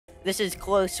This is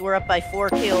close. We're up by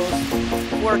 4 kills.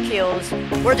 4 kills.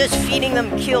 We're just feeding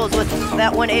them kills with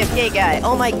that one AFK guy.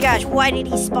 Oh my gosh, why did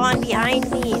he spawn behind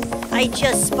me? I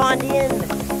just spawned in.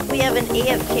 We have an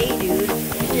AFK dude.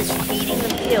 He's just feeding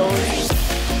them kills.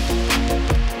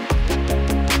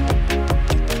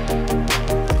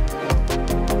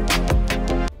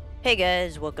 Hey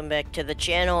guys, welcome back to the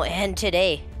channel, and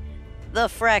today, the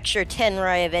Fracture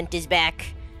Tenrai event is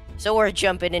back. So we're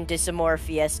jumping into some more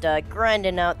Fiesta,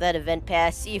 grinding out that event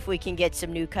pass, see if we can get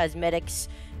some new cosmetics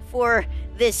for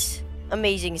this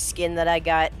amazing skin that I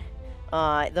got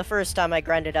the first time I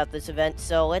grinded out this event.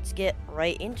 So let's get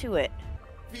right into it.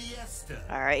 Fiesta.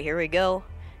 Alright, here we go.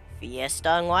 Fiesta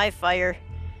on Wi-Fi.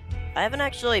 I haven't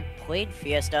actually played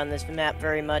Fiesta on this map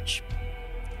very much.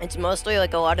 It's mostly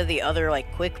like a lot of the other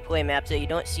like quick play maps that you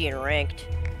don't see in ranked.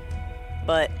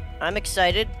 But I'm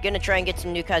excited. Gonna try and get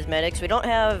some new cosmetics. We don't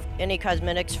have any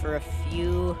cosmetics for a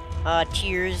few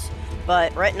tiers,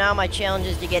 but right now my challenge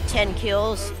is to get 10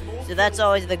 kills. So that's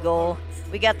always the goal.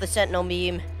 We got the Sentinel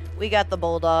meme, we got the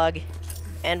Bulldog,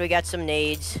 and we got some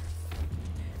nades.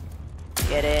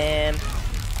 Get him.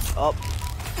 Oh,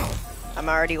 I'm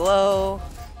already low.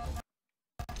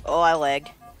 Oh, I lagged.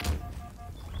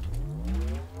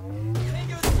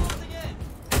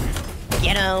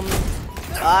 Get him!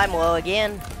 I'm low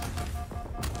again.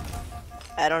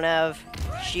 I don't have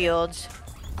shields.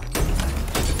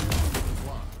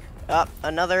 Oh,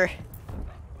 another.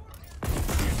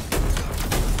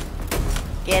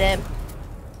 Get him.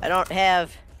 I don't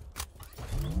have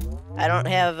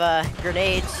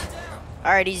grenades.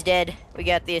 Alright, he's dead. We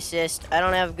got the assist. I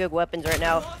don't have good weapons right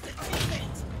now.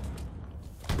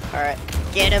 Alright,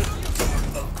 get him.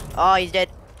 Oh, he's dead.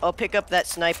 Oh, pick up that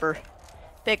sniper.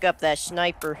 Pick up that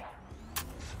sniper.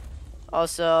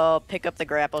 Also, pick up the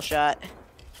grapple shot.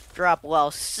 Drop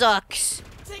well sucks.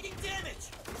 Taking damage.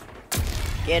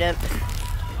 Get him.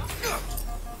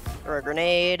 Throw a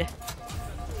grenade.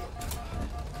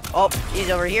 Oh, he's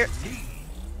over here.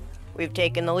 We've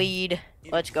taken the lead.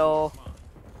 Let's go.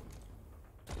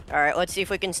 Alright, let's see if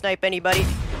we can snipe anybody.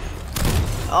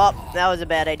 Oh, that was a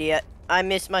bad idea. I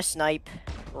missed my snipe.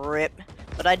 Rip.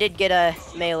 But I did get a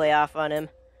melee off on him.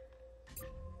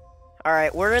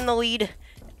 Alright, we're in the lead.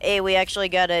 Hey, we actually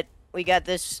got it. We got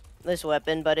this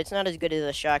weapon, but it's not as good as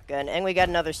a shotgun. And we got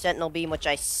another Sentinel beam, which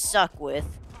I suck with.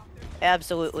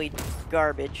 Absolutely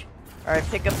garbage. Alright,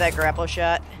 pick up that grapple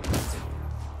shot.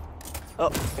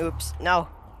 Oh, oops. No.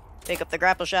 Pick up the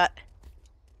grapple shot.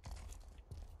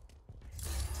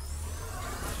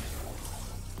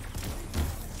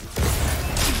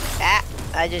 Ah!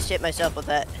 I just hit myself with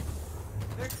that.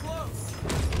 They're close.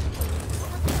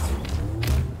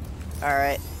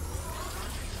 Alright.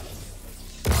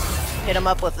 Hit him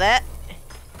up with that.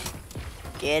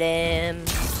 Get him.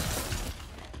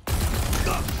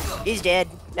 He's dead.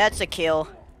 That's a kill.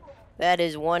 That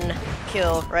is one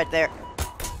kill right there.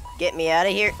 Get me out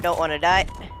of here. Don't want to die.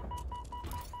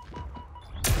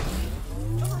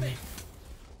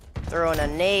 Throwing a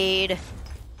nade.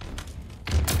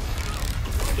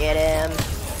 Get him.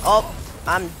 Oh,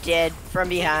 I'm dead from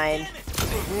behind.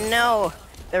 No,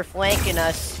 they're flanking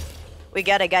us. We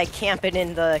got a guy camping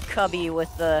in the cubby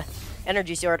with the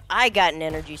energy sword. I got an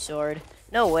energy sword.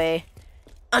 No way.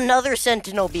 Another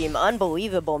Sentinel beam.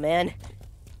 Unbelievable, man.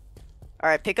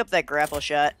 Alright, pick up that grapple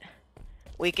shot.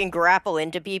 We can grapple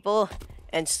into people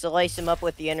and slice them up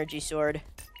with the energy sword.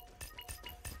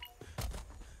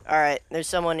 Alright, there's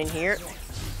someone in here.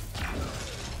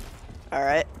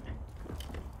 Alright.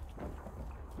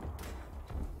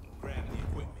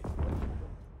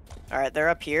 Alright, they're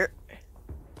up here.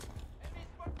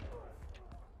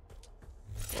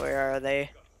 Where are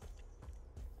they?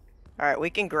 Alright, we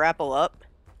can grapple up.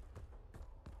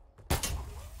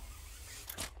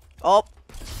 Oh,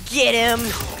 get him!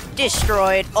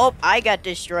 Destroyed. Oh, I got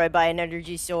destroyed by an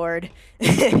energy sword.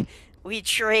 We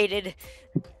traded.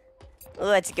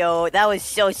 Let's go. That was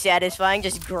so satisfying.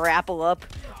 Just grapple up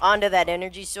onto that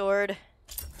energy sword.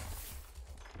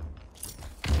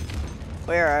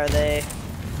 Where are they?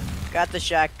 Got the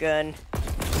shotgun.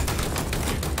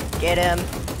 Get him.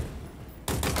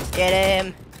 Get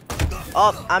him.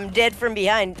 Oh, I'm dead from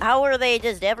behind. How are they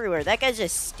just everywhere? That guy's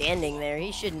just standing there.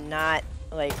 He should not,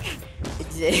 like,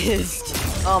 exist.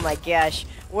 Oh my gosh.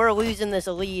 We're losing this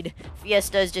lead.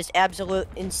 Fiesta is just absolute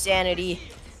insanity.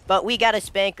 But we got a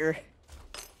spanker.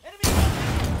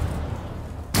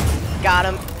 Got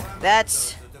him.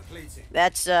 That's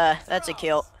a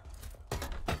kill.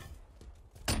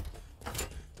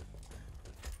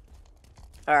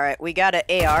 Alright, we got an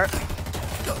AR.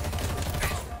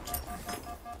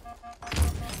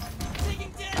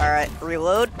 Alright,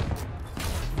 reload.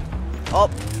 Oh,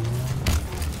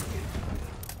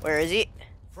 Where is he?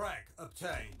 Frag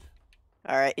obtained.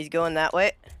 Alright, he's going that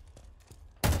way.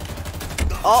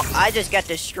 Oh, I just got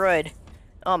destroyed.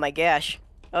 Oh my gosh.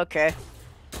 Okay.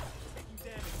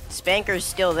 Spanker's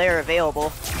still there,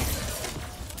 available.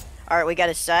 Alright, we got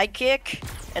a sidekick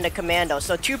and a commando.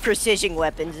 So 2 precision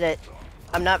weapons that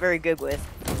I'm not very good with.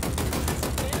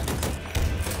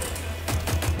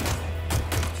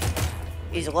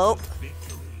 He's low.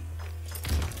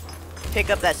 Pick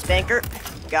up that spanker.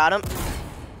 Got him.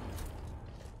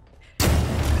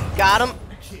 Got him.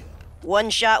 1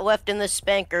 shot left in the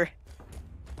spanker.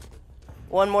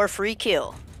 1 more free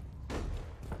kill.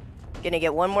 Gonna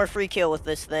get 1 more free kill with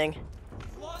this thing.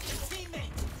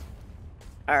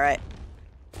 Alright.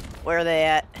 Where are they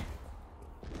at?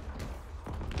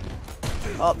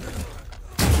 Oh.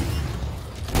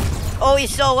 Oh,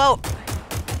 he's so low.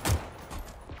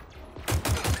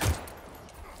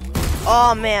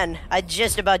 Oh man, I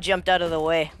just about jumped out of the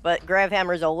way, but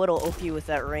Gravhammer's a little OP with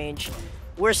that range.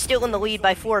 We're still in the lead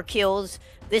by 4 kills.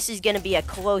 This is gonna be a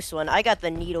close one. I got the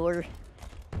needler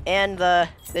and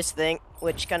this thing,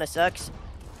 which kind of sucks.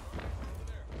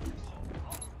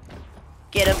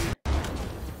 Get him.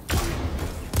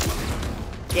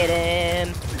 Get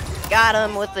him. Got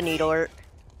him with the needler.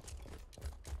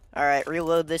 Alright,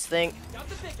 reload this thing.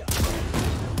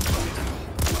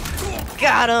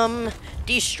 Got him.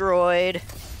 Destroyed.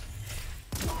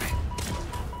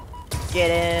 Get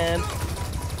him.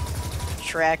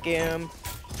 Track him.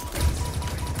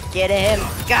 Get him.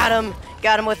 Got him.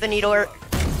 Got him with the needler.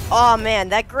 Oh man,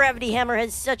 that gravity hammer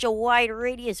has such a wide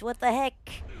radius. What the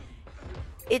heck?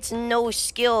 It's no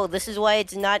skill. This is why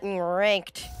it's not in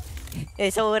ranked.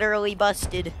 It's literally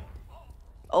busted.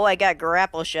 Oh, I got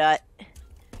grapple shot.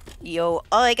 Yo.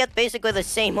 Oh, I got basically the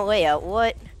same layout.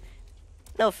 What?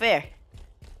 No fair.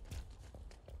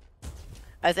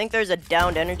 I think there's a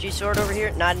downed energy sword over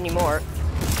here. Not anymore.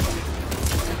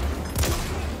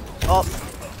 Oh.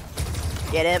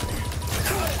 Get him.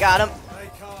 Got him.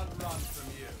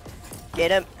 Get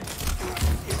him.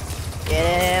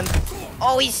 Get him.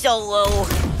 Oh, he's so low.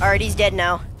 Alright, he's dead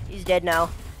now. He's dead now.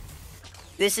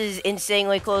 This is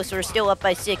insanely close. We're still up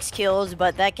by 6 kills,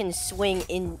 but that can swing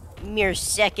in mere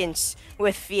seconds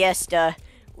with Fiesta.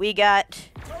 We got,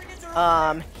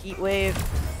 Heat Wave.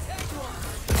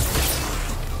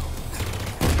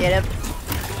 Get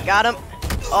him. Got him.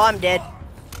 Oh, I'm dead.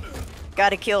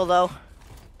 Got a kill, though.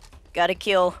 Got a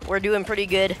kill. We're doing pretty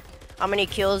good. How many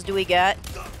kills do we got?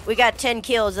 We got 10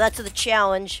 kills. That's the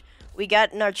challenge. We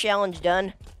got our challenge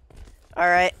done.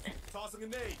 Alright.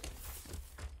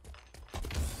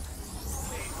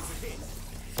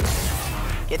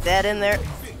 Get that in there.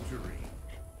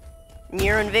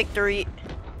 Nearing victory.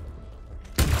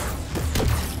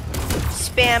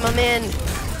 Spam them in.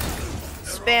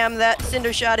 Spam that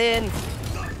cinder shot in.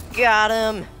 Got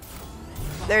him.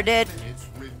 They're dead.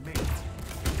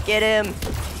 Get him.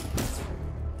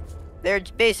 They're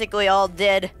basically all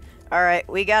dead. Alright,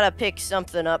 we gotta pick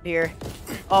something up here.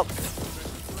 Oh.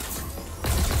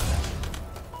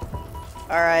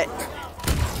 Alright.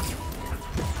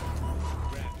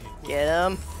 Get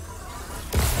him.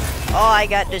 Oh, I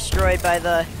got destroyed by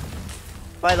the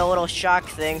little shock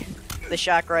thing. The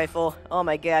shock rifle. Oh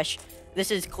my gosh.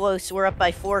 This is close. We're up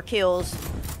by 4 kills.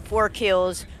 4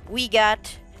 kills. We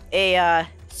got a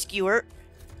skewer.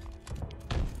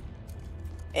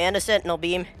 And a sentinel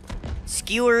beam.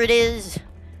 Skewer it is.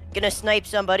 Gonna snipe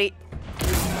somebody.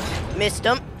 Missed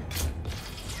him.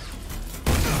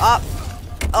 Oh.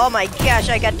 Oh my gosh,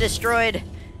 I got destroyed.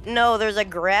 No, there's a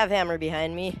grav hammer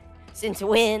behind me. Since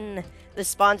when? The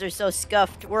spawns are so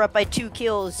scuffed. We're up by 2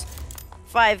 kills.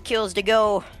 5 kills to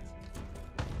go.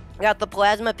 Got the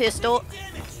plasma pistol.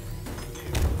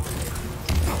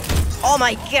 Oh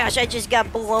my gosh, I just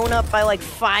got blown up by like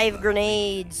 5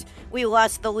 grenades. We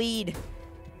lost the lead.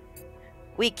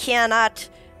 We cannot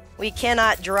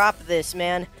drop this,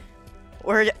 man.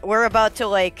 We're about to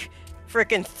like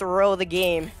frickin' throw the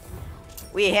game.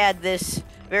 We had this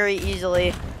very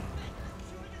easily.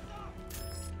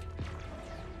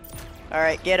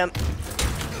 Alright, get him.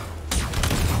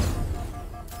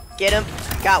 Get him.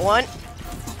 Got one.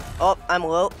 Oh, I'm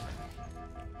low.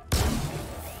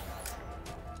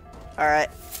 Alright,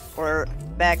 we're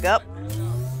back up.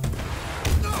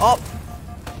 Oh.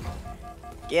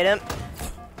 Get him.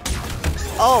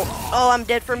 Oh, I'm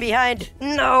dead from behind.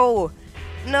 No.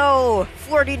 No.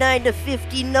 49 to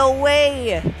 50. No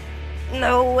way.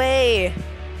 No way.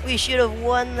 We should have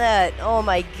won that. Oh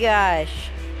my gosh.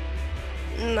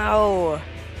 No.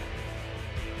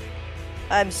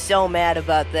 I'm so mad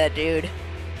about that, dude.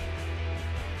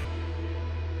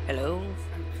 Hello?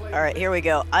 Alright, here we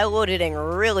go. I loaded in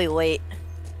really late.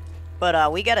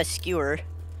 But we got a skewer,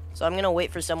 so I'm gonna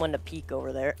wait for someone to peek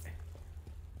over there.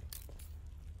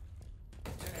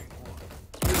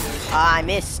 I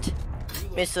missed.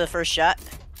 Missed the first shot.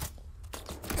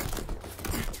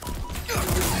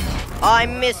 I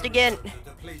missed again.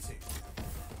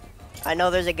 I know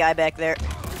there's a guy back there.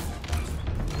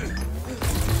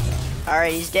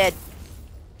 Alright, he's dead.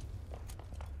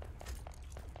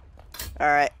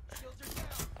 Alright.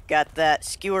 Got that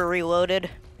skewer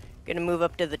reloaded. Gonna move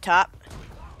up to the top,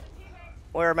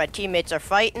 where my teammates are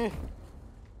fighting.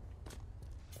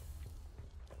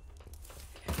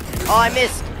 Oh, I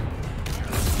missed.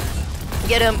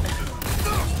 Get him.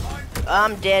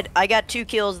 I'm dead. I got 2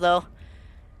 kills though.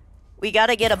 We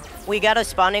gotta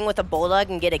spawn in with a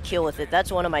bulldog and get a kill with it.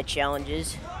 That's one of my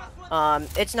challenges.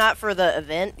 It's not for the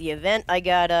event. The event I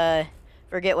gotta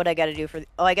forget what I gotta do for.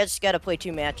 I just gotta play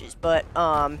 2 matches. But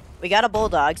we got a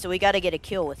bulldog, so we gotta get a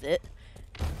kill with it.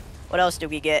 What else did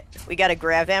we get? We got a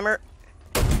grav hammer.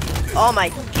 Oh my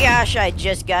gosh! I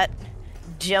just got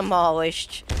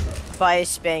demolished by a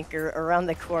spanker around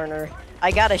the corner.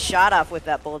 I got a shot off with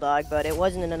that bulldog, but it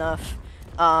wasn't enough.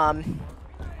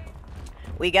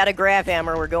 We got a grav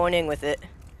hammer. We're going in with it.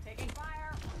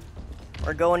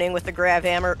 We're going in with the grav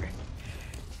hammer.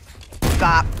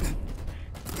 Bop.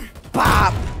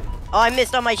 Bop. Oh, I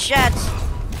missed all my shots.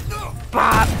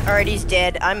 Bop. Alright, he's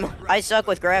dead. I suck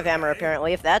with grav hammer,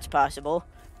 apparently, if that's possible.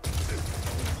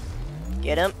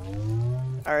 Get him.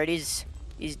 Alright, he's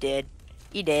dead.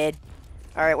 He dead.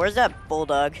 Alright, where's that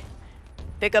bulldog?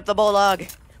 Pick up the bulldog.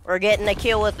 We're getting a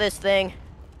kill with this thing.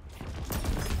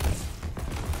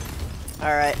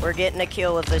 Alright, we're getting a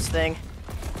kill with this thing.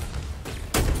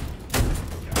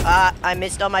 I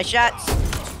missed all my shots.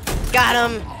 Got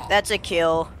him. That's a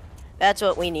kill. That's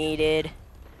what we needed.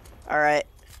 Alright.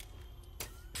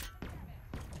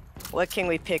 What can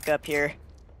we pick up here?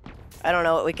 I don't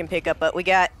know what we can pick up, but we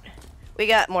got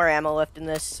more ammo left in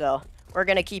this, so we're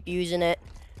gonna keep using it.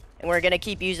 And we're gonna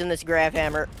keep using this grav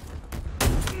hammer.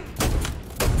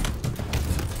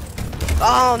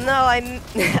 Oh no,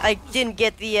 I didn't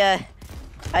get the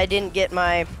I didn't get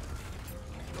my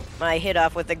hit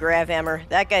off with the grav hammer.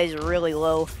 That guy's really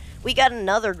low. We got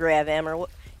another grav hammer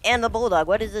and the bulldog.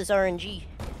 What is this RNG?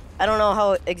 I don't know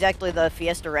how exactly the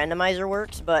Fiesta randomizer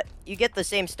works, but you get the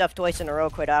same stuff twice in a row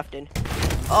quite often.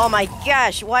 Oh my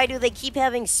gosh, why do they keep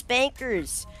having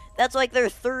spankers? That's like their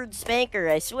 3rd spanker,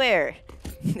 I swear.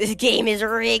 This game is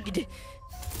rigged.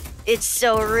 It's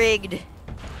so rigged.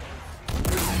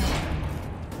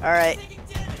 Alright.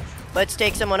 Let's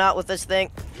take someone out with this thing.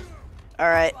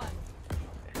 Alright.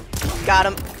 Got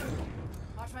him.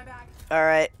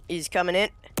 Alright, he's coming in.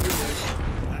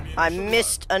 I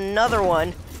missed another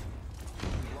one.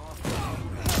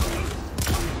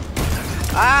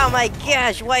 Oh my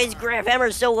gosh, why is grav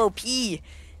hammer so OP?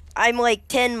 I'm like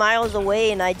 10 miles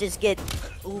away and I just get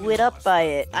lit up by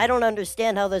it. I don't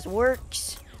understand how this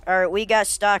works. Alright, we got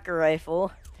stalker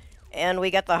rifle. And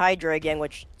we got the Hydra again,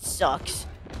 which sucks.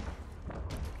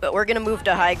 But we're gonna move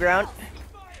to high ground.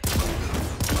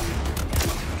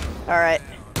 Alright.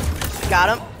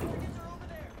 Got him.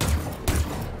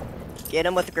 Get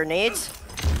him with the grenades.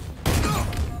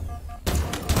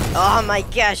 Oh my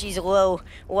gosh, he's low.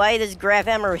 Why this grav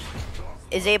hammer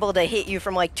is able to hit you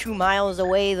from like 2 miles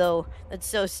away though? That's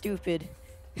so stupid.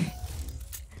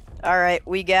 Alright,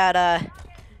 we got AR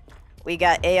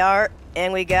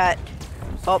and we got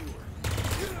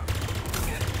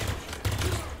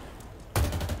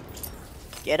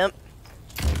Get him.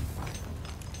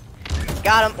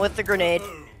 Got him with the grenade.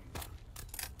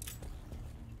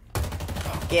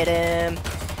 Get him.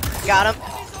 Got him.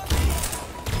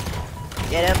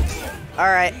 Get him.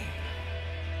 Alright.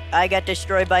 I got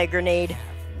destroyed by a grenade.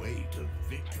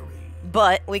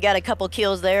 But we got a couple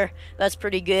kills there. That's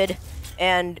pretty good.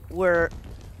 And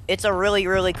it's a really,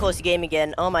 really close game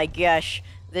again. Oh my gosh.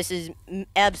 This is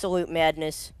absolute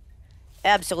madness.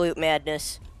 Absolute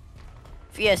madness.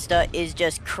 Fiesta is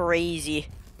just crazy.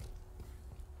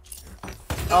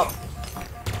 Oh.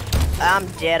 I'm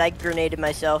dead. I grenaded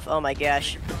myself. Oh my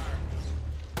gosh.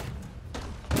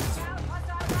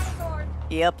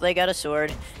 Yep, they got a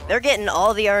sword. They're getting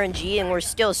all the RNG and we're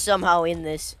still somehow in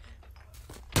this.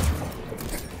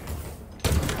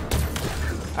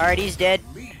 Alright, he's dead.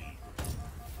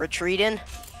 Retreating.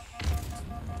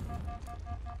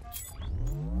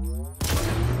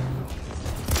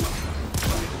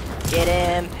 Get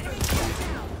him.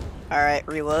 Alright,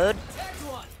 reload.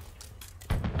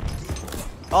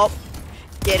 Oh.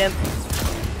 Get him.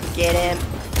 Get him.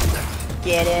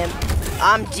 Get him.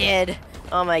 I'm dead.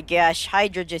 Oh my gosh.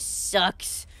 Hydra just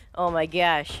sucks. Oh my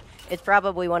gosh. It's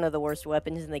probably one of the worst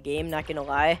weapons in the game, not gonna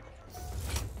lie.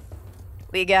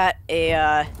 We got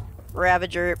a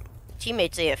Ravager.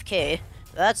 Teammate's AFK.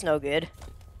 That's no good.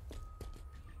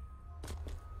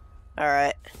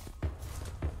 Alright.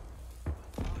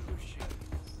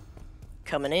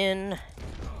 Coming in.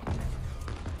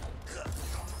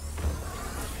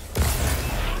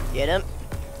 Get him.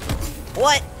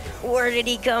 What? Where did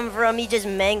he come from? He just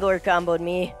mangler comboed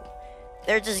me.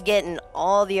 They're just getting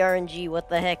all the RNG. What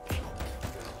the heck?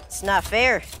 It's not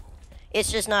fair.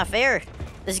 It's just not fair.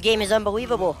 This game is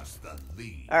unbelievable.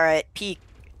 Alright, peek.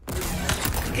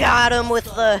 Got him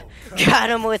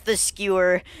with the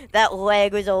skewer. That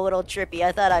lag was a little trippy.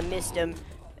 I thought I missed him.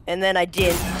 And then I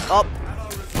didn't. Oh.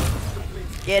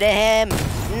 Get him.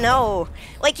 No.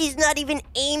 Like, he's not even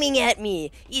aiming at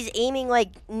me. He's aiming like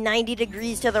 90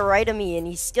 degrees to the right of me and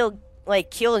he still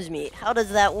like kills me. How does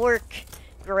that work?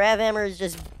 Gravhammer is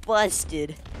just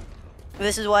busted.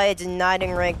 This is why it's not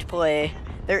in ranked play.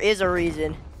 There is a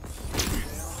reason.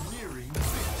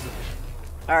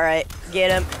 Alright,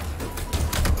 get him.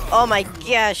 Oh my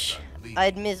gosh.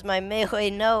 I'd missed my melee,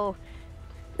 no.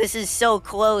 This is so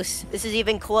close. This is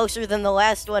even closer than the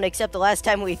last one, except the last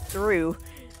time we threw.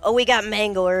 Oh, we got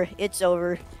Mangler. It's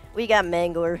over. We got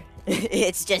Mangler.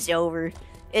 It's just over.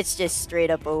 It's just straight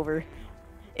up over.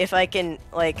 If I can,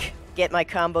 like, get my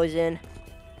combos in.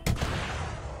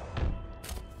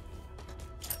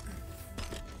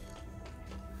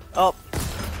 Oh.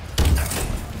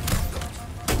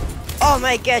 Oh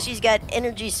my gosh, he's got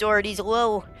energy sword. He's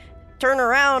low. Turn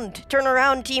around,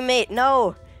 teammate.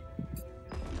 No.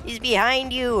 He's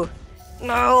behind you.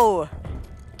 No.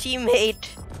 Teammate.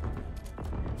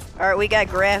 Alright, we got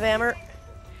Gravhammer.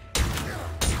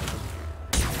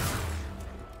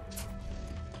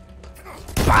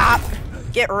 Bop.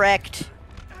 Get wrecked.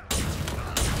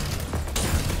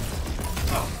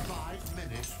 5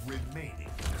 minutes remaining.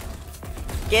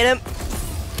 Get him.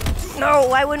 No,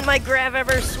 why wouldn't my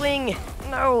Gravhammer swing?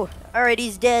 No. Alright,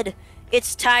 he's dead.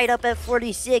 It's tied up at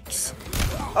 46.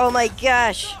 Oh my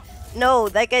gosh. No,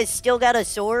 that guy's still got a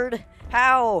sword?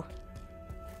 How?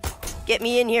 Get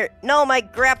me in here. No, my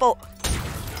grapple.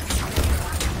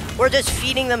 We're just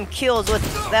feeding them kills with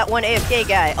that one AFK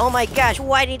guy. Oh my gosh,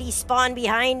 why did he spawn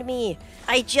behind me?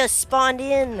 I just spawned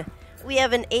in. We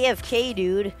have an AFK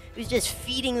dude who's just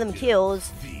feeding them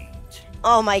kills.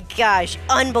 Oh my gosh,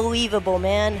 unbelievable,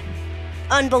 man.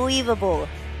 Unbelievable.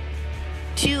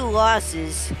 2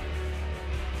 losses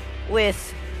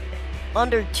with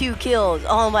under 2 kills.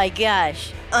 Oh my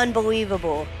gosh,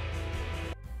 unbelievable.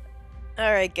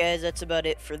 Alright guys, that's about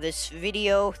it for this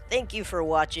video. Thank you for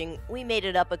watching. We made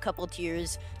it up a couple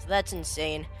tiers, so that's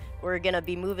insane. We're gonna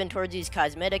be moving towards these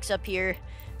cosmetics up here,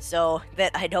 so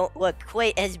that I don't look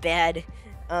quite as bad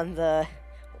on the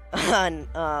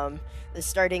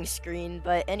starting screen.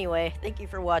 But anyway, thank you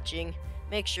for watching.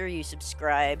 Make sure you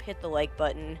subscribe, hit the like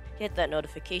button, hit that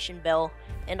notification bell,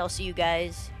 and I'll see you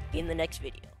guys in the next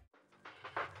video.